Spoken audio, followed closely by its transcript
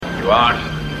You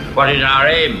ask, what is our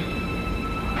aim?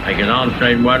 I can answer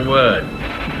in one word: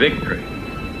 victory.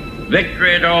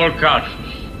 Victory at all costs.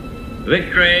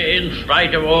 Victory in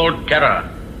spite of all terror.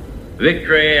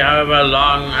 Victory however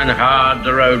long and hard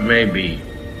the road may be.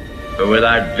 For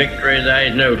without victory there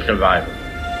is no survival.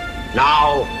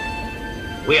 Now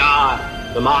we are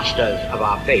the masters of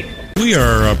our fate. We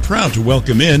are proud to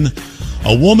welcome in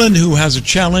a woman who has a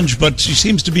challenge, but she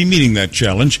seems to be meeting that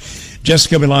challenge.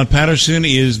 Jessica Millan Patterson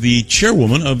is the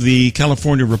chairwoman of the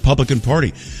California Republican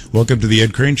Party. Welcome to the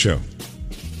Ed Crane Show.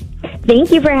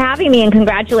 Thank you for having me, and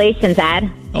congratulations,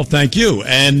 Ed. Oh, thank you.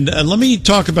 And let me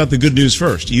talk about the good news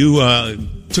first. You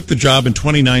took the job in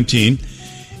 2019,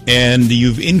 and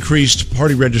you've increased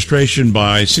party registration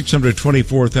by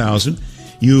 624,000.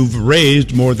 You've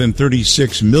raised more than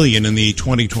 $36 million in the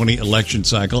 2020 election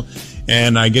cycle,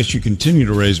 and I guess you continue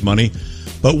to raise money.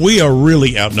 But we are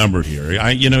really outnumbered here.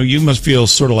 You must feel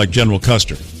sort of like General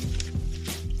Custer.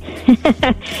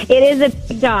 It is a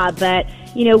big job, but,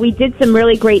 we did some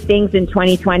really great things in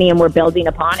 2020, and we're building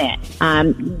upon it.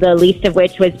 The least of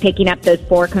which was picking up those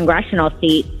 4 congressional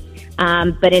seats.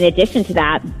 But in addition to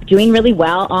that, doing really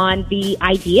well on the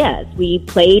ideas. We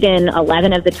played in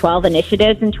 11 of the 12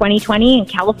 initiatives in 2020, and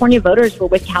California voters were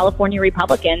with California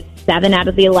Republicans 7 out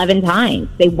of the 11 times.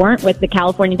 They weren't with the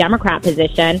California Democrat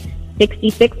position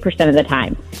 66% of the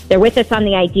time. They're with us on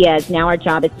the ideas. Now our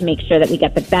job is to make sure that we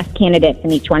get the best candidates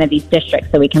in each one of these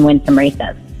districts so we can win some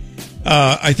races.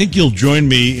 I think you'll join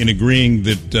me in agreeing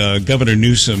that Governor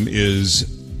Newsom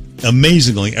is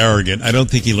amazingly arrogant. I don't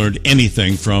think he learned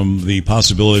anything from the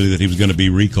possibility that he was going to be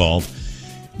recalled.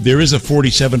 There is a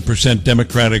 47%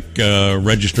 Democratic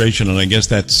registration, and I guess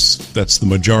that's the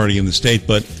majority in the state.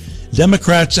 But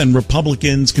Democrats and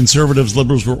Republicans, conservatives,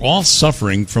 liberals, we're all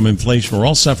suffering from inflation. We're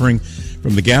all suffering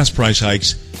from the gas price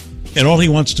hikes, and all he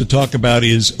wants to talk about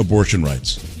is abortion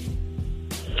rights.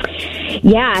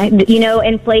 Yeah,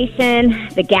 inflation,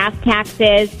 the gas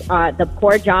taxes, the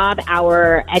poor job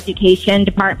our education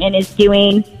department is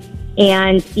doing,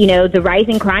 and, the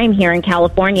rising crime here in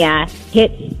California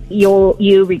hits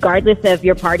you regardless of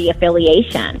your party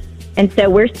affiliation. And so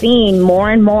we're seeing more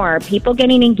and more people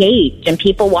getting engaged and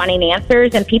people wanting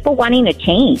answers and people wanting a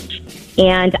change.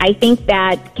 And I think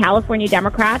that California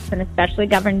Democrats, and especially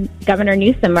Governor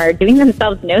Newsom, are doing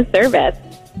themselves no service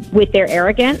with their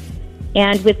arrogance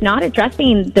and with not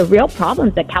addressing the real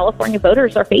problems that California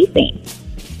voters are facing.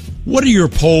 What are your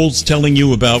polls telling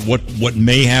you about what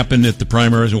may happen at the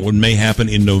primaries and what may happen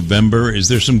in November? Is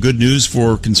there some good news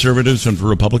for conservatives and for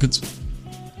Republicans?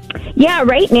 Yeah,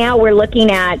 right now we're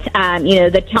looking at,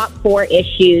 the top 4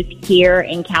 issues here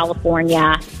in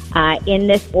California in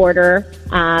this order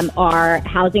are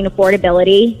housing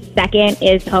affordability. Second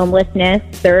is homelessness.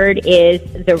 Third is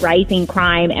the rising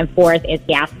crime. And fourth is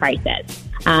gas prices.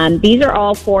 These are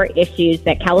all 4 issues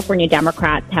that California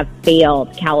Democrats have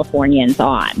failed Californians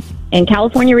on. And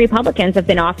California Republicans have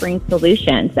been offering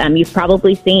solutions. You've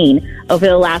probably seen over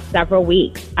the last several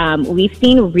weeks, we've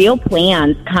seen real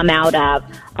plans come out of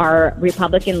our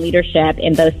Republican leadership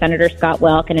in both Senator Scott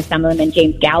Wilk and Assemblyman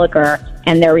James Gallagher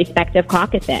and their respective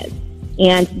caucuses.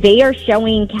 And they are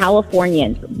showing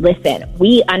Californians, listen,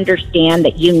 we understand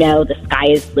that the sky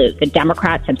is blue. The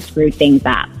Democrats have screwed things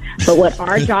up. But what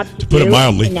our job to do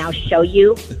is to now show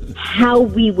you how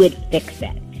we would fix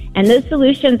it. And those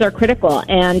solutions are critical.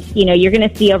 And, you're going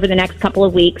to see over the next couple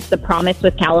of weeks the promise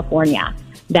with California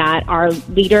that our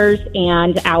leaders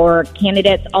and our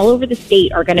candidates all over the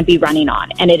state are going to be running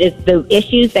on. And it is the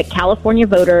issues that California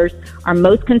voters are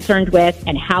most concerned with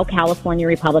and how California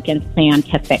Republicans plan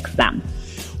to fix them.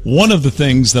 One of the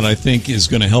things that I think is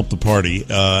going to help the party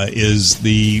is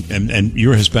and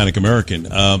you're Hispanic American,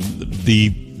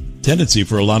 the tendency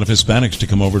for a lot of Hispanics to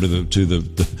come over to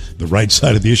the right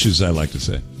side of the issues, I like to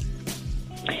say.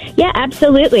 Yeah,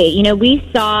 absolutely. We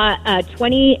saw a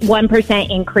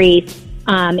 21% increase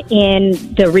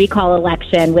in the recall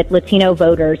election with Latino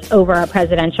voters over a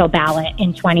presidential ballot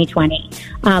in 2020.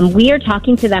 We are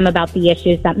talking to them about the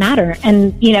issues that matter.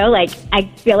 And, I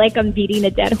feel like I'm beating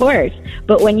a dead horse.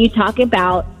 But when you talk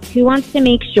about who wants to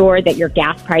make sure that your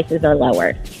gas prices are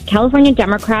lowered, California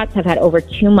Democrats have had over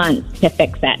 2 months to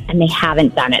fix it, and they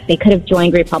haven't done it. They could have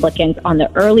joined Republicans on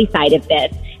the early side of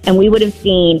this, and we would have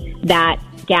seen that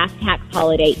gas tax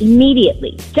holiday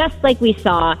immediately, just like we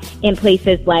saw in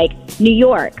places like New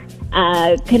York,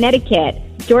 Connecticut,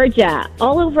 Georgia,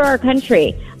 all over our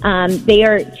country. They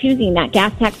are choosing that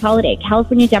gas tax holiday.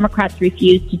 California Democrats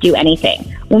refuse to do anything.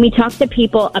 When we talk to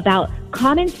people about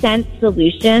common sense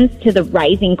solutions to the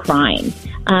rising crime,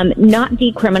 not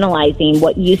decriminalizing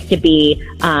what used to be,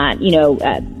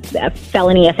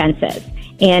 felony offenses,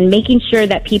 and making sure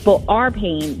that people are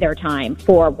paying their time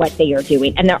for what they are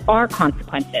doing, and there are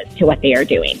consequences to what they are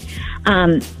doing.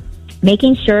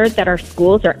 Making sure that our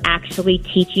schools are actually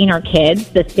teaching our kids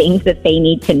the things that they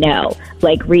need to know,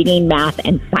 like reading, math,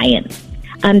 and science.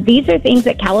 These are things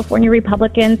that California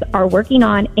Republicans are working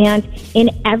on, and in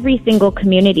every single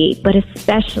community, but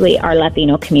especially our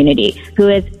Latino community, who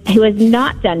has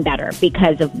not done better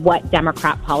because of what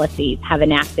Democrat policies have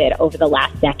enacted over the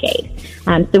last decade.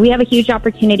 So we have a huge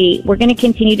opportunity. We're going to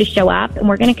continue to show up, and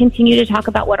we're going to continue to talk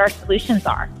about what our solutions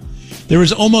are. There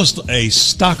is almost a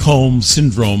Stockholm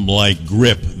Syndrome-like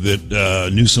grip that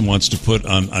Newsom wants to put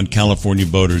on California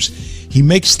voters. He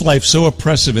makes life so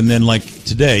oppressive, and then, like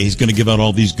today, he's going to give out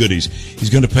all these goodies. He's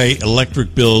going to pay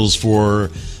electric bills for,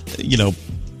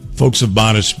 folks of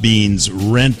modest means,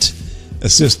 rent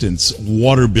assistance,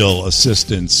 water bill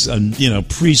assistance, and,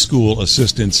 preschool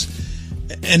assistance.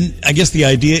 And I guess the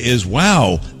idea is,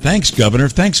 wow, thanks, Governor,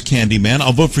 thanks, Candyman,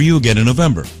 I'll vote for you again in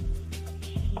November.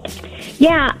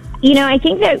 Yeah. I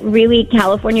think that really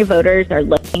California voters are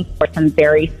looking for some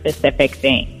very specific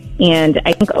things. And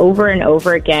I think over and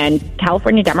over again,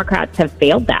 California Democrats have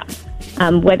failed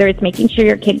them, whether it's making sure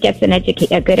your kid gets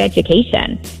a good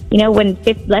education. When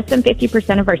less than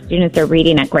 50% of our students are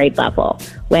reading at grade level,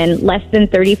 when less than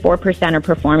 34% are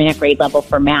performing at grade level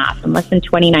for math, and less than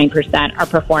 29% are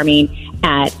performing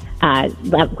at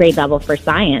grade level for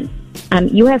science,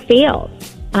 you have failed.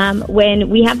 When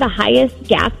we have the highest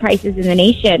gas prices in the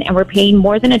nation and we're paying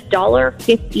more than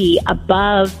 $1.50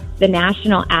 above the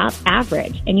national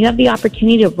average, and you have the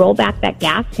opportunity to roll back that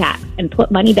gas tax and put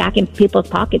money back in people's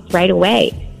pockets right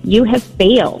away, you have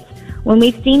failed. When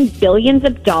we've seen billions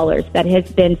of dollars that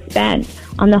has been spent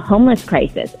on the homeless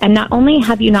crisis, and not only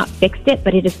have you not fixed it,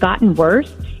 but it has gotten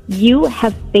worse, you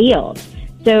have failed.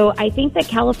 So I think that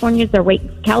Californians are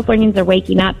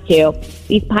waking up to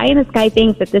these pie-in-the-sky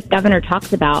things that this governor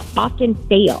talks about often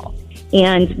fail.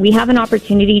 And we have an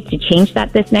opportunity to change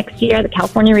that this next year. The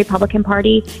California Republican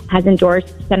Party has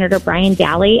endorsed Senator Brian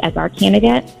Daly as our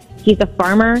candidate. He's a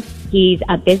farmer. He's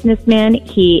a businessman.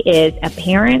 He is a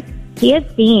parent. He has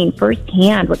seen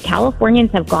firsthand what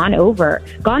Californians have gone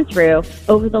through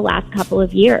over the last couple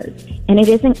of years. And it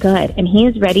isn't good. And he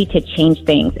is ready to change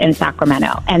things in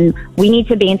Sacramento. And we need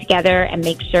to band together and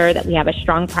make sure that we have a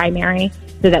strong primary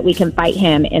so that we can fight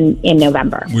him in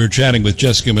November. We're chatting with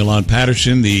Jessica Millan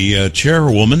Patterson, the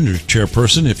chairwoman, or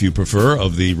chairperson, if you prefer,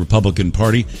 of the Republican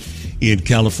Party in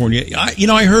California.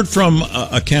 I heard from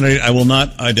a candidate, I will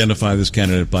not identify this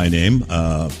candidate by name,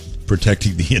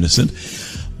 protecting the innocent,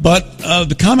 but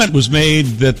the comment was made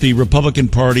that the Republican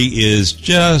Party is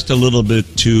just a little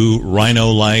bit too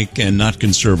rhino-like and not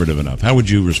conservative enough. How would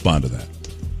you respond to that?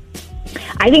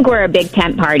 I think we're a big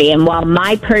tent party, and while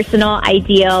my personal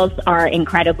ideals are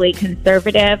incredibly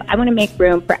conservative, I want to make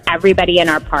room for everybody in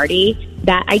our party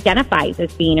that identifies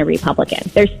as being a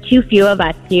Republican. There's too few of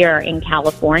us here in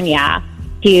California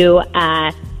to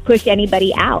push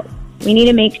anybody out. We need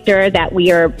to make sure that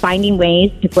we are finding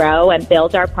ways to grow and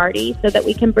build our party so that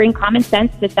we can bring common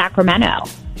sense to Sacramento.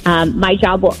 My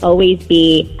job will always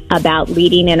be about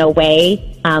leading in a way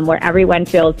where everyone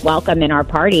feels welcome in our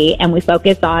party, and we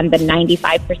focus on the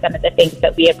 95% of the things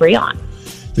that we agree on.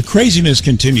 The craziness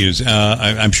continues.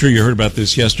 I'm sure you heard about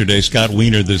this yesterday. Scott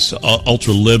Wiener, this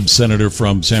ultra-lib senator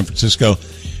from San Francisco,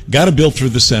 got a bill through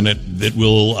the Senate that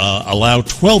will allow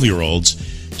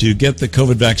 12-year-olds to get the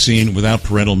COVID vaccine without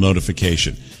parental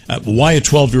notification. Why a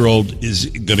 12-year-old is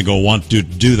going to want to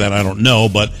do that, I don't know,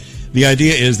 but the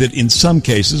idea is that in some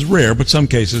cases, rare, but some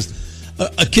cases,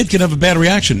 a kid can have a bad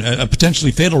reaction, a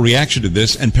potentially fatal reaction to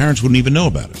this, and parents wouldn't even know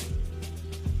about it.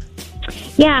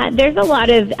 Yeah, there's a lot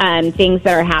of things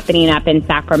that are happening up in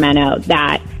Sacramento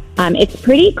that it's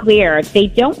pretty clear they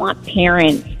don't want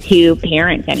parents to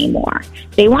parent anymore.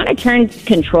 They want to turn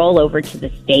control over to the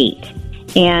state.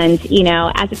 And,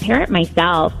 as a parent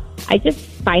myself, I just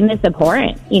find this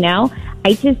abhorrent,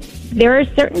 there are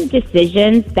certain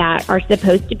decisions that are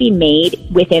supposed to be made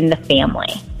within the family.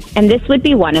 And this would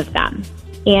be one of them.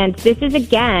 And this is,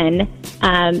 again,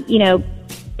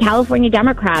 California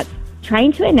Democrats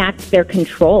trying to enact their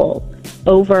control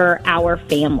over our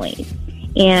families.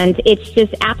 And it's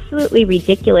just absolutely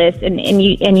ridiculous. And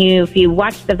if you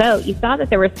watched the vote, you saw that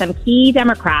there were some key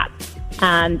Democrats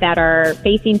that are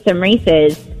facing some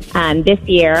races this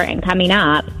year and coming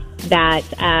up that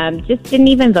just didn't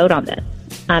even vote on this.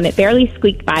 It barely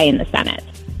squeaked by in the Senate.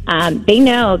 They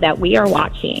know that we are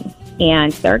watching,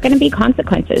 and there are going to be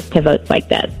consequences to votes like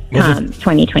this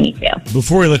 2022.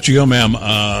 Before we let you go, ma'am,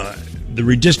 the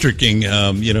redistricting,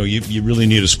 you really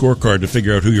need a scorecard to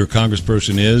figure out who your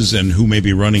congressperson is and who may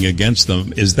be running against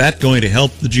them. Is that going to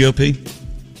help the GOP?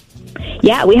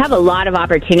 Yeah, we have a lot of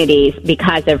opportunities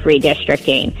because of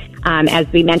redistricting. As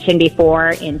we mentioned before,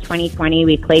 in 2020,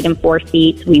 we played in 4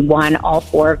 seats. We won all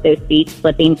 4 of those seats,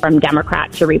 flipping from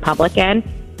Democrat to Republican.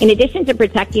 In addition to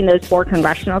protecting those 4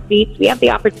 congressional seats, we have the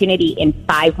opportunity in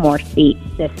 5 more seats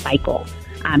this cycle.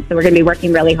 So we're going to be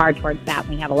working really hard towards that.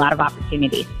 We have a lot of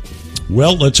opportunities.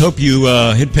 Well, let's hope you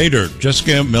hit pay dirt.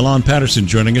 Jessica Millan Patterson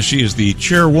joining us. She is the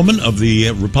chairwoman of the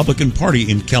Republican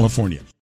Party in California.